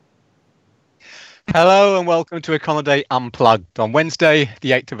Hello and welcome to Econoday Unplugged on Wednesday,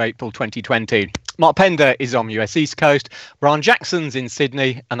 the 8th of April 2020. Mark Pender is on US East Coast, Brian Jackson's in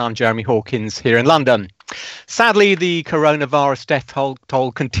Sydney, and I'm Jeremy Hawkins here in London. Sadly, the coronavirus death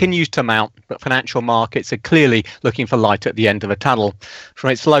toll continues to mount, but financial markets are clearly looking for light at the end of the tunnel.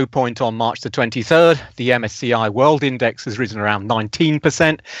 From its low point on March the 23rd, the MSCI World Index has risen around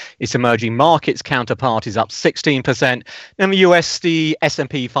 19%. Its emerging markets counterpart is up 16%. In the US, the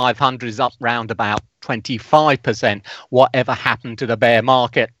S&P 500 is up round about 25%. Whatever happened to the bear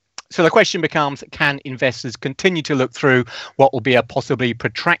market? So the question becomes, can investors continue to look through what will be a possibly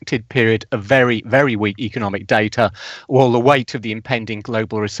protracted period of very, very weak economic data? Or will the weight of the impending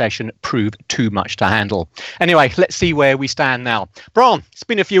global recession prove too much to handle? Anyway, let's see where we stand now. Bron, it's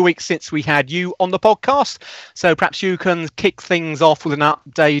been a few weeks since we had you on the podcast, so perhaps you can kick things off with an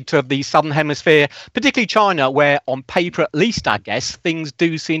update of the Southern Hemisphere, particularly China, where on paper at least, I guess, things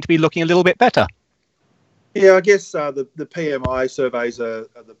do seem to be looking a little bit better. Yeah, I guess the PMI surveys are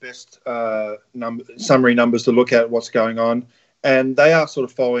the best summary numbers to look at what's going on. And they are sort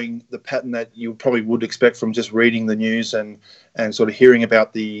of following the pattern that you probably would expect from just reading the news and sort of hearing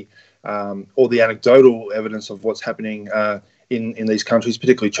about all the anecdotal evidence of what's happening in these countries,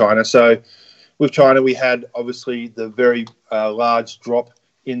 particularly China. So with China, we had obviously the very large drop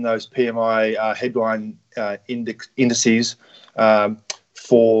in those PMI headline indices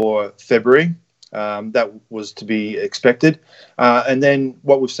for February. That was to be expected. And then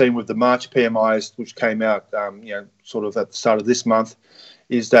what we've seen with the March PMIs, which came out, sort of at the start of this month,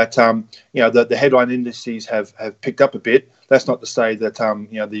 is that, the headline indices have picked up a bit. That's not to say that,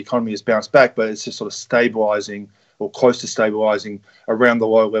 the economy has bounced back, but it's just sort of stabilising or close to stabilising around the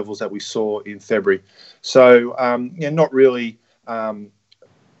low levels that we saw in February. So, not really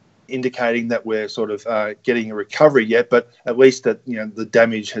indicating that we're sort of getting a recovery yet, but at least that the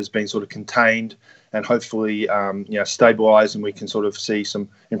damage has been sort of contained and hopefully stabilised, and we can sort of see some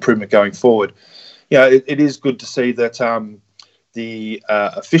improvement going forward. It is good to see that the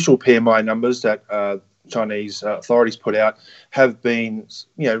official PMI numbers that Chinese authorities put out have been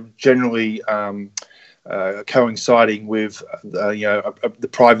generally coinciding with the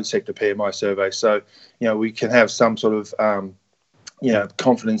private sector PMI survey. So we can have some sort of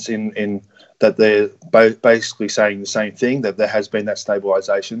confidence in that they're basically saying the same thing, that there has been that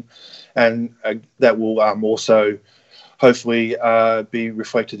stabilisation, and that will also hopefully be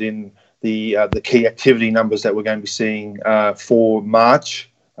reflected in the key activity numbers that we're going to be seeing for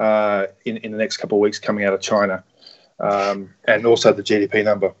March in the next couple of weeks coming out of China, and also the GDP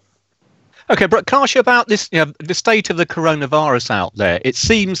number. Okay, but can I ask you about this, the state of the coronavirus out there? It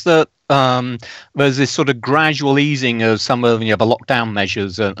seems that there's this sort of gradual easing of some of the lockdown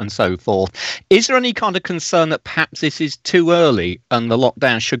measures and so forth. Is there any kind of concern that perhaps this is too early and the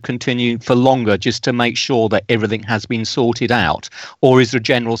lockdown should continue for longer just to make sure that everything has been sorted out? Or is there a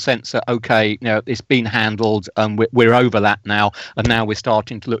general sense that, okay, it's been handled and we're over that now, and now we're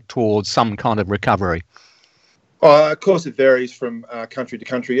starting to look towards some kind of recovery? Of course, it varies from country to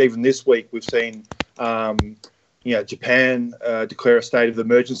country. Even this week, we've seen Japan declare a state of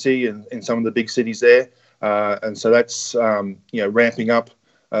emergency in some of the big cities there, and so that's ramping up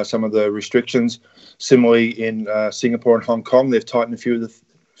some of the restrictions. Similarly, in Singapore and Hong Kong, they've tightened a few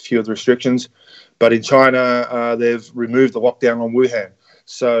of the restrictions, but in China, they've removed the lockdown on Wuhan.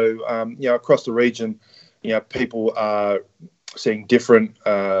 So across the region, people are seeing different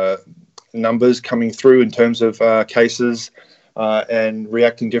numbers coming through in terms of cases and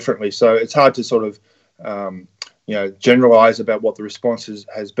reacting differently. So it's hard to sort of generalize about what the response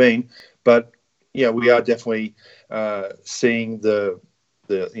has been, but we are definitely seeing the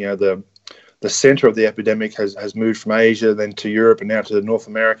center of the epidemic has moved from Asia then to Europe and now to North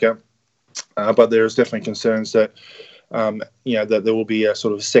America. But there is definitely concerns that that there will be a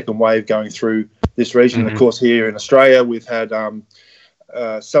sort of second wave going through this region. Mm-hmm. Of course, here in Australia, we've had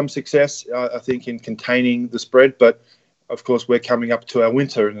some success, I think, in containing the spread, but of course we're coming up to our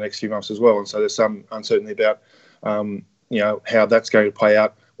winter in the next few months as well, and so there's some uncertainty about how that's going to play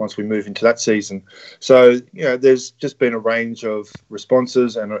out once we move into that season. So there's just been a range of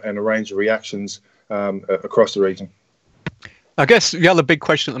responses and a range of reactions across the region. I guess the other big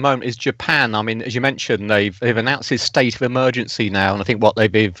question at the moment is Japan. I mean, as you mentioned, they've announced this state of emergency now, and I think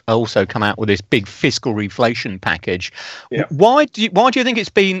they've also come out with this big fiscal reflation package. Yeah. Why do you think it's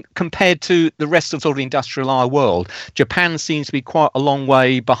been, compared to the rest of sort of the industrialized world, Japan seems to be quite a long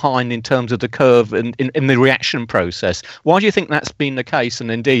way behind in terms of the curve in the reaction process? Why do you think that's been the case? And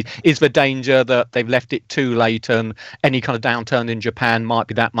indeed, is the danger that they've left it too late and any kind of downturn in Japan might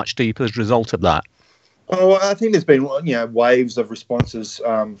be that much deeper as a result of that? Oh, I think there's been waves of responses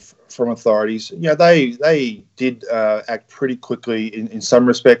from authorities. They did act pretty quickly in some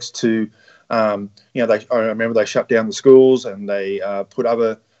respects to I remember they shut down the schools and they put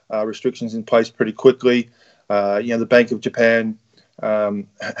other restrictions in place pretty quickly. The Bank of Japan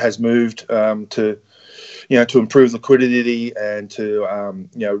has moved to improve liquidity and to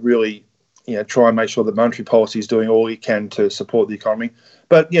really try and make sure that monetary policy is doing all it can to support the economy.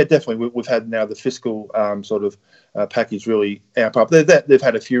 But yeah, definitely we've had now the fiscal package really amp up. They've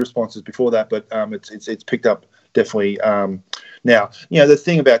had a few responses before that, but it's picked up definitely now. The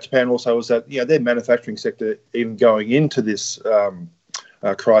thing about Japan also is that their manufacturing sector, even going into this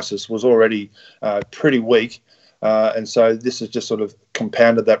crisis, was already pretty weak, and so this has just sort of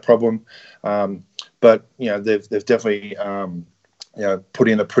compounded that problem. But they've definitely put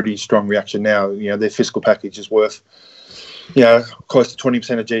in a pretty strong reaction now. Their fiscal package is worth close to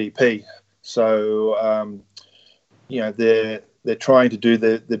 20% of GDP. So they're trying to do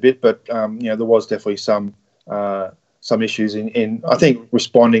the bit, but there was definitely some issues in I think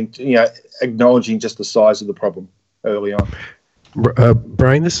responding to, acknowledging just the size of the problem early on.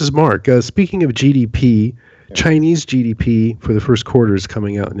 Brian, this is Mark. Speaking of GDP, Chinese GDP for the first quarter is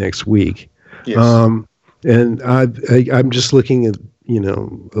coming out next week. Yes. And I'm just looking at, a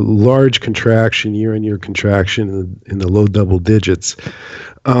large contraction, year-on-year contraction in the low double digits.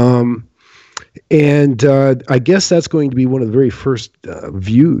 And I guess that's going to be one of the very first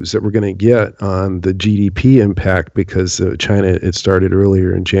views that we're going to get on the GDP impact because China, it started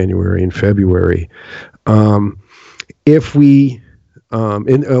earlier in January and February. If we,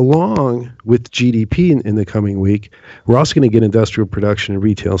 along with GDP in the coming week, we're also going to get industrial production and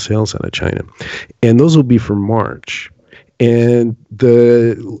retail sales out of China. And those will be for March. And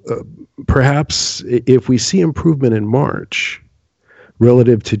perhaps if we see improvement in March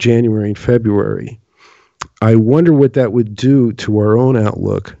relative to January and February, I wonder what that would do to our own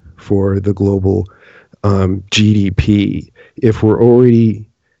outlook for the global GDP if we're already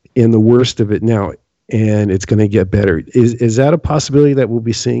in the worst of it now and it's going to get better. Is that a possibility that we'll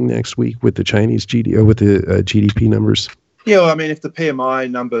be seeing next week with the Chinese GDP or with the GDP numbers? Yeah, well, I mean, if the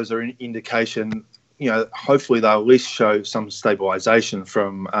PMI numbers are an indication, hopefully they'll at least show some stabilisation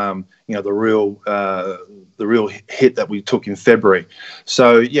from the real hit that we took in February.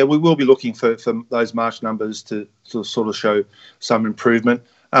 So yeah, we will be looking for those March numbers to sort of show some improvement.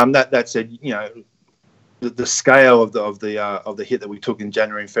 That said, the scale of the hit that we took in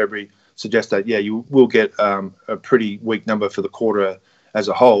January and February suggests that you will get a pretty weak number for the quarter as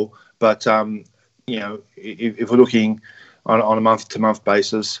a whole. But if we're looking on a month-to-month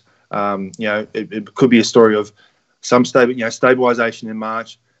basis, it could be a story of some stabilisation in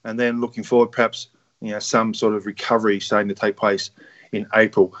March, and then looking forward, perhaps some sort of recovery starting to take place in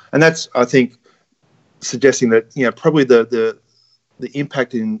April. And that's, I think, suggesting that probably the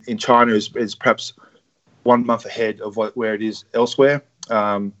impact in China is perhaps 1 month ahead of where it is elsewhere.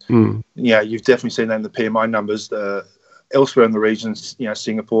 You've definitely seen that in the PMI numbers. Elsewhere in the regions,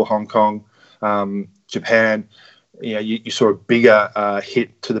 Singapore, Hong Kong, Japan, you saw a bigger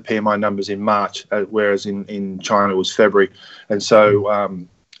hit to the PMI numbers in March, whereas in China it was February. And so,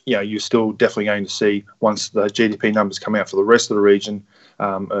 you're still definitely going to see, once the GDP numbers come out for the rest of the region,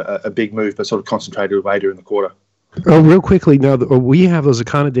 a big move, but sort of concentrated later in the quarter. Oh, real quickly, now we have those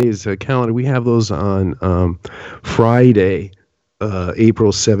Econo Days calendar. We have those on Friday,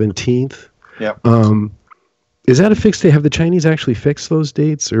 April 17th. Yeah. Is that a fixed date? Have the Chinese actually fixed those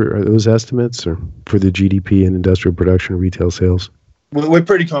dates or are those estimates or for the GDP and industrial production and retail sales? Well, we're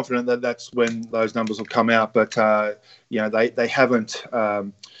pretty confident that that's when those numbers will come out, but they haven't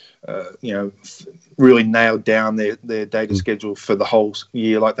really nailed down their data schedule for the whole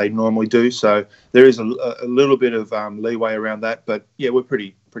year like they normally do. So there is a little bit of leeway around that, but yeah, we're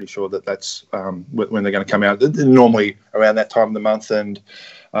pretty sure that that's when they're going to come out. They're normally around that time of the month, and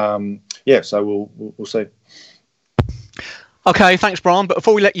so we'll see. Okay, thanks, Brian. But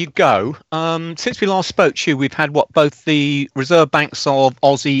before we let you go, since we last spoke to you, we've had both the Reserve Banks of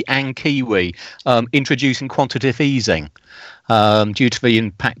Aussie and Kiwi introducing quantitative easing due to the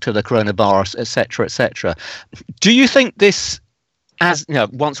impact of the coronavirus, etc., etc. Do you think this,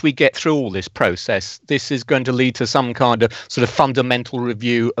 once we get through all this process, this is going to lead to some kind of sort of fundamental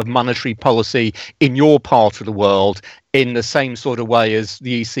review of monetary policy in your part of the world in the same sort of way as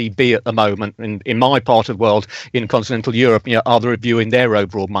the ECB at the moment in my part of the world, in continental Europe, are they reviewing their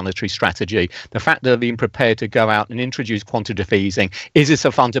overall monetary strategy? The fact that they're being prepared to go out and introduce quantitative easing, is this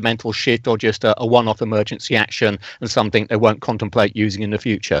a fundamental shift or just a one-off emergency action and something they won't contemplate using in the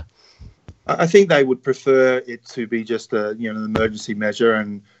future? I think they would prefer it to be just an emergency measure,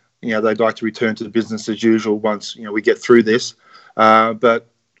 and they'd like to return to business as usual once we get through this. But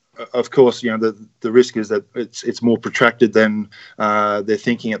of course, the risk is that it's more protracted than they're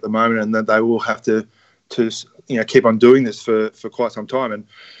thinking at the moment, and that they will have to keep on doing this for quite some time. And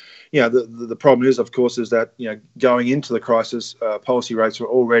the problem is, of course, is that going into the crisis, policy rates were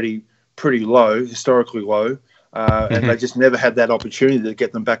already pretty low, historically low, and they just never had that opportunity to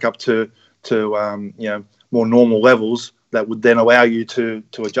get them back up to more normal levels that would then allow you to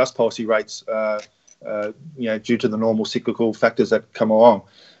adjust policy rates, due to the normal cyclical factors that come along.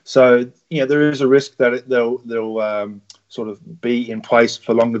 So there is a risk that they'll sort of be in place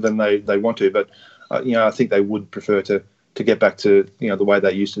for longer than they want to, but I think they would prefer to get back to the way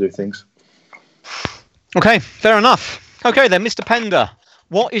they used to do things. Okay, fair enough. Okay then, Mr. Pender,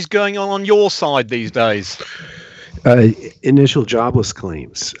 what is going on your side these days? Initial jobless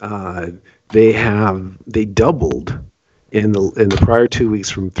claims. They doubled in the prior 2 weeks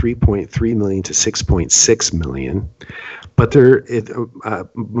from 3.3 million to 6.6 million. But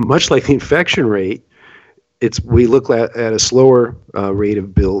much like the infection rate, we look at a slower rate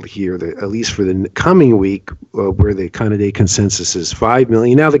of build here, at least for the coming week, where the kind of day consensus is 5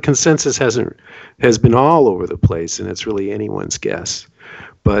 million. Now the consensus has been all over the place, and it's really anyone's guess.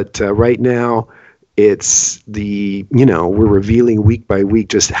 But right now, it's we're revealing week by week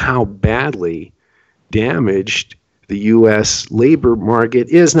just how badly damaged the U.S. labor market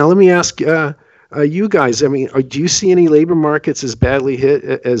is. Now let me ask you guys. I mean, do you see any labor markets as badly hit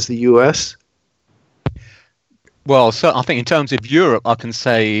as the U.S.? Well, so I think in terms of Europe, I can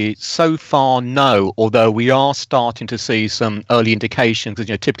say so far no, although we are starting to see some early indications,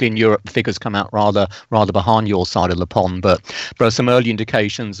 because typically in Europe figures come out rather behind your side of the pond, but there are some early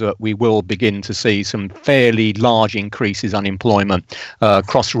indications that we will begin to see some fairly large increases in unemployment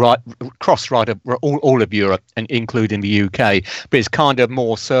across all of Europe, and including the UK. But it's kind of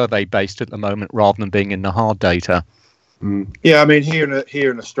more survey based at the moment rather than being in the hard data. Yeah, I mean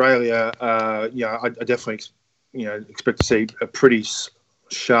here in Australia, I definitely expect to see a pretty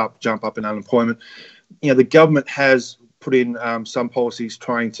sharp jump up in unemployment. The government has put in some policies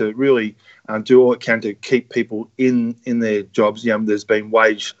trying to really do all it can to keep people in their jobs. There's been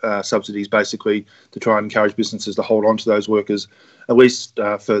wage subsidies basically to try and encourage businesses to hold on to those workers at least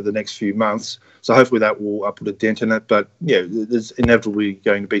for the next few months. So hopefully that will put a dent in it. But there's inevitably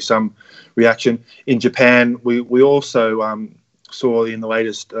going to be some reaction. In Japan, we also saw in the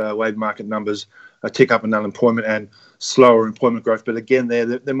latest labour market numbers a tick up in unemployment and slower employment growth. But again,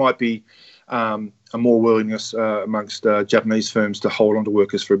 there might be a more willingness amongst Japanese firms to hold on to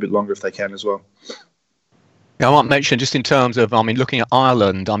workers for a bit longer if they can as well. I might mention just in terms of, looking at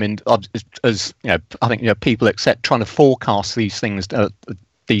Ireland, as I think people accept trying to forecast these things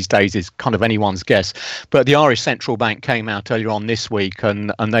these days is kind of anyone's guess. But the Irish Central Bank came out earlier on this week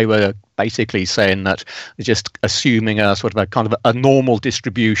and they were basically saying that just assuming a sort of a kind of a normal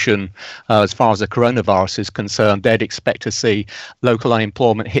distribution as far as the coronavirus is concerned, they'd expect to see local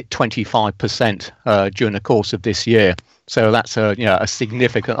unemployment hit 25% during the course of this year. So that's a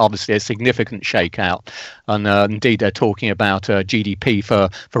significant shakeout, and indeed they're talking about GDP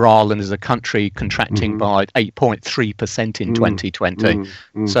for Ireland as a country contracting by 8.3% in 2020.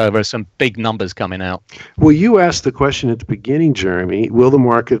 So there are some big numbers coming out. Well, you asked the question at the beginning, Jeremy. Will the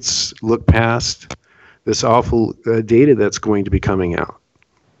markets look past this awful data that's going to be coming out?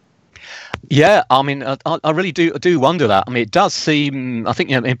 Yeah, I really do wonder that. It does seem, I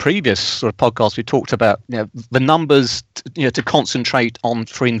think, in previous sort of podcasts we talked about the numbers, to concentrate on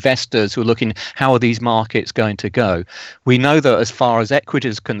for investors who are looking, how are these markets going to go? We know that as far as equity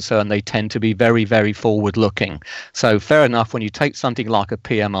is concerned, they tend to be very, very forward looking. So fair enough, when you take something like a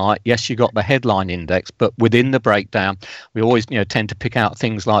PMI, yes, you got the headline index, but within the breakdown, we always tend to pick out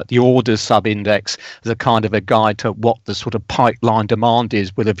things like the orders sub-index as a kind of a guide to what the sort of pipeline demand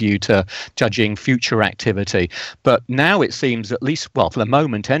is with a view to judging future activity. But now it seems, at least, well, for the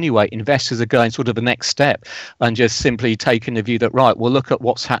moment anyway, investors are going sort of the next step and just simply taking the view that, right, we'll look at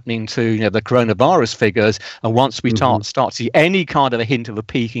what's happening to the coronavirus figures, and once we start to see any kind of a hint of a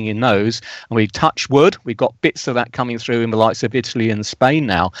peaking in those, and we touch wood, we've got bits of that coming through in the likes of Italy and Spain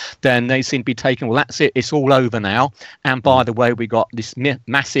now, then they seem to be taking, well, that's it, it's all over now. And by the way, we got this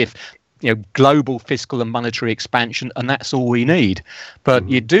massive global fiscal and monetary expansion, and that's all we need. But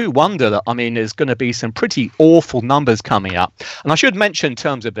you do wonder that, there's going to be some pretty awful numbers coming up. And I should mention in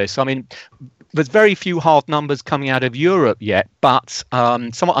terms of this, there's very few hard numbers coming out of Europe yet, but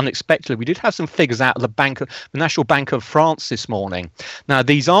somewhat unexpectedly, we did have some figures out of the National Bank of France this morning. Now,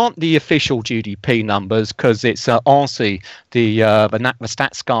 these aren't the official GDP numbers because it's ANSI, the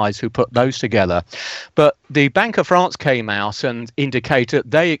stats guys who put those together. But the Bank of France came out and indicated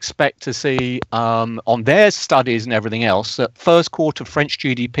they expect to see on their studies and everything else that first quarter French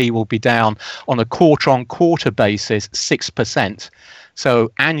GDP will be down on a quarter-on-quarter basis 6%.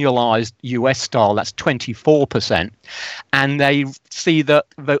 So annualized US style, that's 24%. And they see that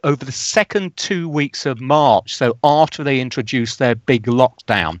over the second 2 weeks of March, so after they introduced their big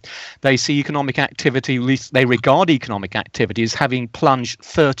lockdown, they see economic activity, at least they regard economic activity as having plunged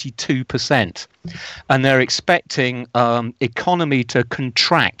 32%. And they're expecting economy to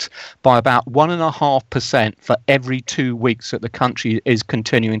contract by about 1.5% for every 2 weeks that the country is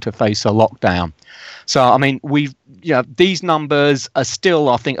continuing to face a lockdown. So, I mean, these numbers are still,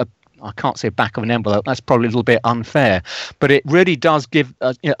 I think, I can't say back of an envelope. That's probably a little bit unfair, but it really does give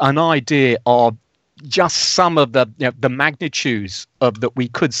an idea of just some of the magnitudes of that we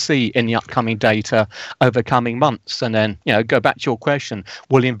could see in the upcoming data over coming months. And then, go back to your question,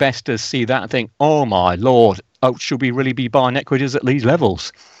 will investors see that and think, oh my Lord, should we really be buying equities at these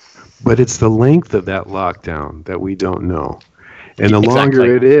levels? But it's the length of that lockdown that we don't know. And the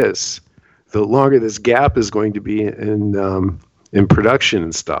longer it is, the longer this gap is going to be in production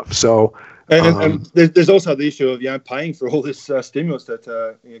and stuff. So, and there's also the issue of paying for all this stimulus that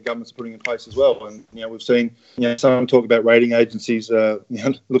governments are putting in place as well. And we've seen some talk about rating agencies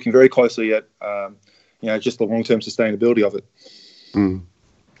looking very closely at just the long-term sustainability of it. Mm.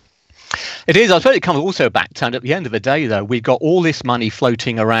 It is. I suppose it comes also back to, and at the end of the day, though, we've got all this money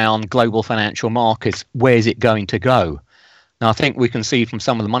floating around global financial markets. Where's it going to go? Now, I think we can see from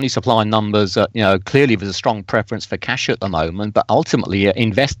some of the money supply numbers that, clearly there's a strong preference for cash at the moment, but ultimately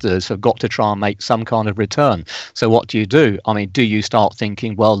investors have got to try and make some kind of return. So what do you do? I mean, do you start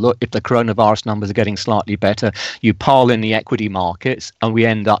thinking, well, look, if the coronavirus numbers are getting slightly better, you pile in the equity markets and we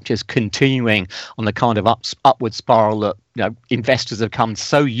end up just continuing on the kind of upward spiral that investors have come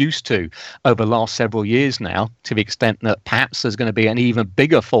so used to over the last several years now, to the extent that perhaps there's going to be an even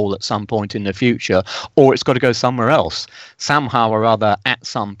bigger fall at some point in the future, or it's got to go somewhere else. Somehow or other, at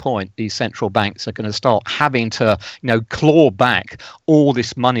some point, these central banks are going to start having to, claw back all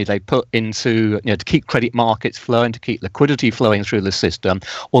this money they put into, to keep credit markets flowing, to keep liquidity flowing through the system,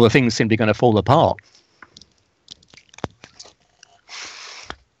 or the thing's simply going to fall apart.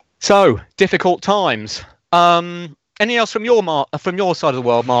 So, difficult times. Anything else from your side of the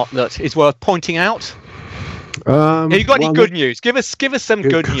world, Mark, that is worth pointing out? Have you got any good news? Give us some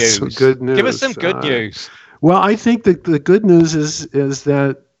good news. Good news. Give us some good news. Well, I think that the good news is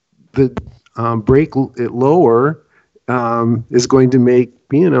that the break it lower is going to make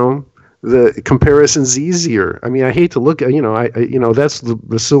the comparisons easier. I mean, I hate to look at that's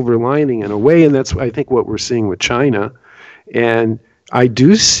the silver lining in a way, and that's I think what we're seeing with China, and I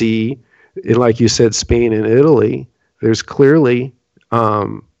do see, like you said, Spain and Italy. There's clearly, a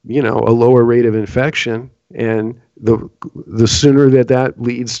lower rate of infection, and the sooner that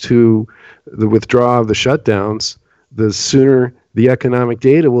leads to the withdrawal of the shutdowns, the sooner the economic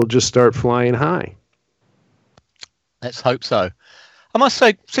data will just start flying high. Let's hope so. I must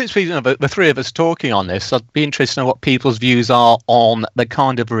say, since the three of us talking on this, I'd be interested in what people's views are on the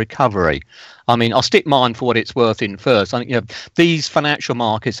kind of recovery. I mean, I'll stick mine for what it's worth in first. I think these financial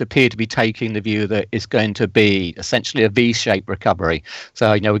markets appear to be taking the view that it's going to be essentially a V-shaped recovery.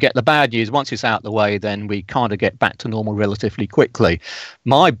 So, we get the bad news. Once it's out of the way, then we kind of get back to normal relatively quickly.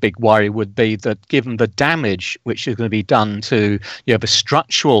 My big worry would be that given the damage which is going to be done to the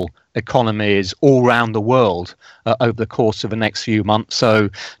structural economies all around the world over the course of the next few months. So,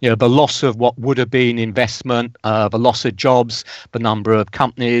 the loss of what would have been investment, the loss of jobs, the number of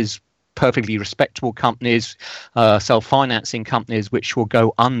companies, perfectly respectable companies, self-financing companies, which will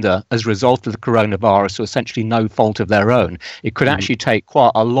go under as a result of the coronavirus, so essentially no fault of their own. It could actually take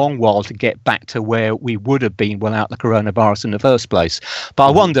quite a long while to get back to where we would have been without the coronavirus in the first place. But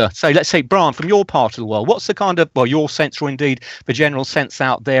I wonder, let's say, Brian, from your part of the world, what's the kind of, your sense, or indeed the general sense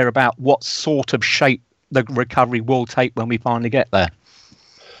out there about what sort of shape the recovery will take when we finally get there?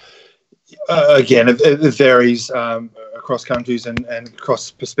 Again, it varies across countries and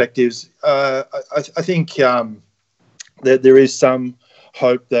across perspectives. I think that there is some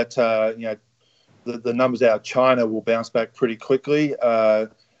hope that the numbers out of China will bounce back pretty quickly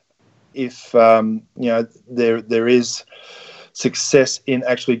if there is success in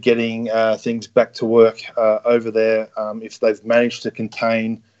actually getting things back to work over there. If they've managed to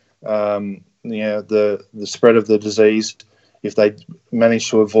contain the spread of the disease if they manage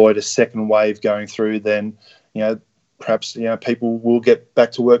to avoid a second wave going through, then perhaps people will get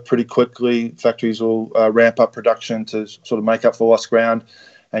back to work pretty quickly. Factories will ramp up production to sort of make up for lost ground,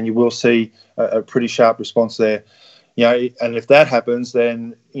 and you will see a pretty sharp response there. And if that happens,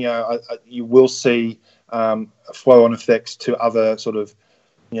 then you will see flow-on effects to other sort of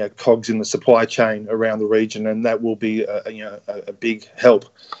cogs in the supply chain around the region, and that will be a big help.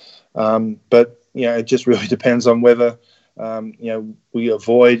 But it just really depends on whether we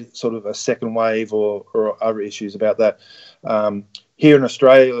avoid sort of a second wave or other issues about that. Here in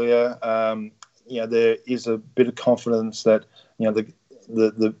Australia, there is a bit of confidence that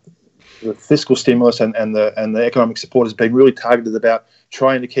the fiscal stimulus and the economic support has been really targeted about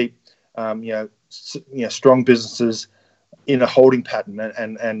trying to keep strong businesses in a holding pattern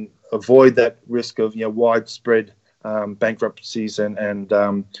and avoid that risk of widespread bankruptcies and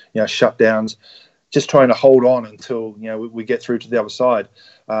shutdowns. Just trying to hold on until we get through to the other side.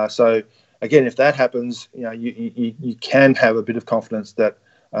 So again, if that happens, you can have a bit of confidence that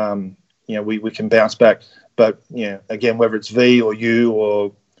we can bounce back. But again, whether it's V or U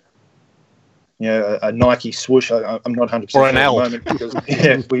or a Nike swoosh, I'm not 100% sure at the moment because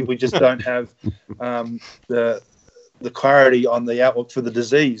we just don't have the clarity on the outlook for the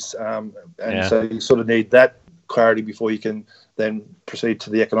disease, so you sort of need that clarity before you can then proceed to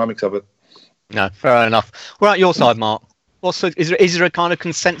the economics of it. No, fair enough. Well, at your side, Mark, is there a kind of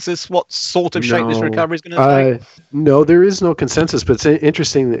consensus what sort of shape this recovery is going to take? No, there is no consensus, but it's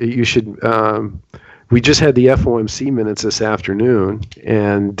interesting that you should. We just had the FOMC minutes this afternoon,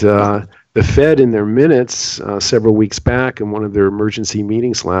 and the Fed in their minutes several weeks back in one of their emergency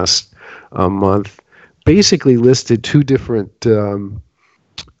meetings last month basically listed two different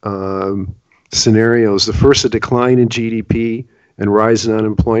scenarios. The first, a decline in GDP and rise in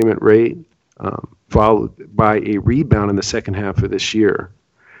unemployment rate, followed by a rebound in the second half of this year.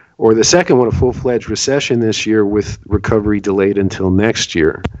 Or the second one, a full-fledged recession this year with recovery delayed until next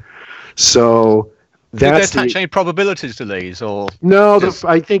year. So that's... Did they attach any probabilities to these? Or no,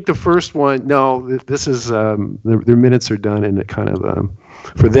 I think the first one, no, this is, their minutes are done in a kind of,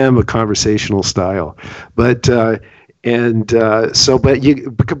 for them, a conversational style. But... but the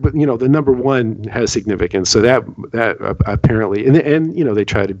number one has significance. So that apparently, and they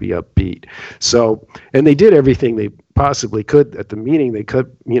try to be upbeat. So, and they did everything they possibly could at the meeting. They cut,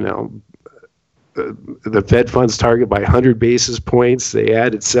 the Fed funds target by 100 basis points. They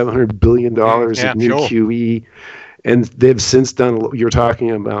added $700 billion of new QE. And they've since done, you're talking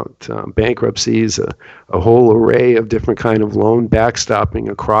about bankruptcies, a whole array of different kind of loan backstopping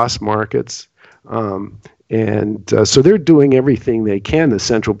across markets. So they're doing everything they can. The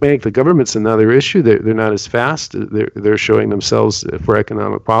central bank, the government's another issue. They're not as fast. They're showing themselves for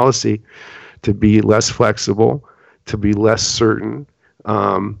economic policy to be less flexible, to be less certain.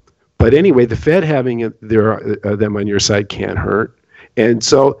 But anyway, the Fed having them on your side can't hurt. And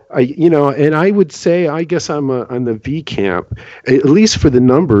so I would say, I guess I'm on the V camp, at least for the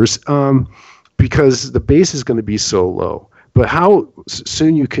numbers, because the base is going to be so low. But how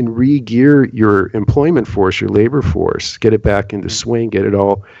soon you can re-gear your employment force, your labor force, get it back into swing, get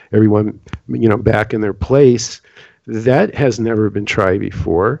everyone, back in their place, that has never been tried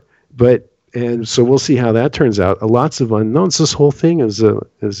before. And so we'll see how that turns out. Lots of unknowns. This whole thing is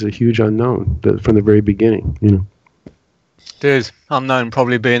a huge unknown from the very beginning. It is. Unknown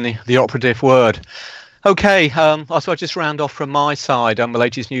probably being the operative word. Okay, so I'll just round off from my side. The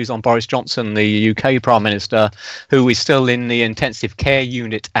latest news on Boris Johnson, the UK Prime Minister, who is still in the intensive care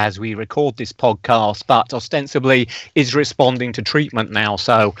unit as we record this podcast, but ostensibly is responding to treatment now.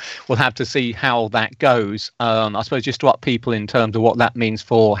 So we'll have to see how that goes. I suppose just to up people in terms of what that means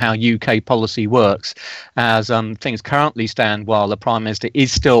for how UK policy works. As things currently stand, while the Prime Minister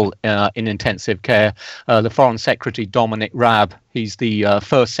is still in intensive care, the Foreign Secretary, Dominic Raab, he's the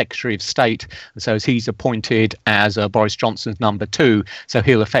first Secretary of State, and so he's appointed as Boris Johnson's number two. So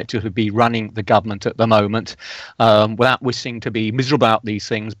he'll effectively be running the government at the moment, without wishing to be miserable about these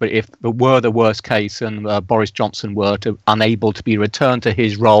things. But if there were the worst case and Boris Johnson were unable to be returned to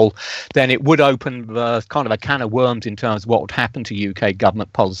his role, then it would open kind of a can of worms in terms of what would happen to UK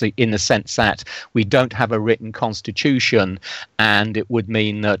government policy, in the sense that we don't have a written constitution, and it would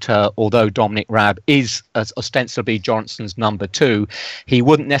mean that although Dominic Raab is ostensibly Johnson's number two, he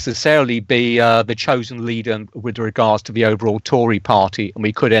wouldn't necessarily be the chosen leader with regards to the overall Tory party, and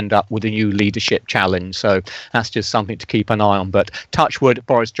we could end up with a new leadership challenge. So that's just something to keep an eye on. But touch wood,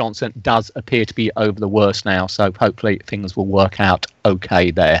 Boris Johnson does appear to be over the worst now, so hopefully things will work out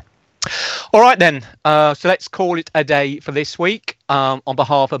okay there. All right, then. So let's call it a day for this week. On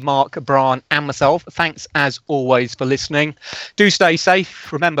behalf of Mark, Brian and myself, thanks as always for listening. Do stay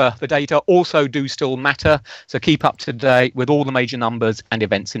safe. Remember, the data also do still matter. So keep up to date with all the major numbers and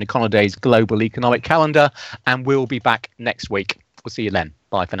events in Econoday's global economic calendar. And we'll be back next week. We'll see you then.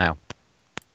 Bye for now.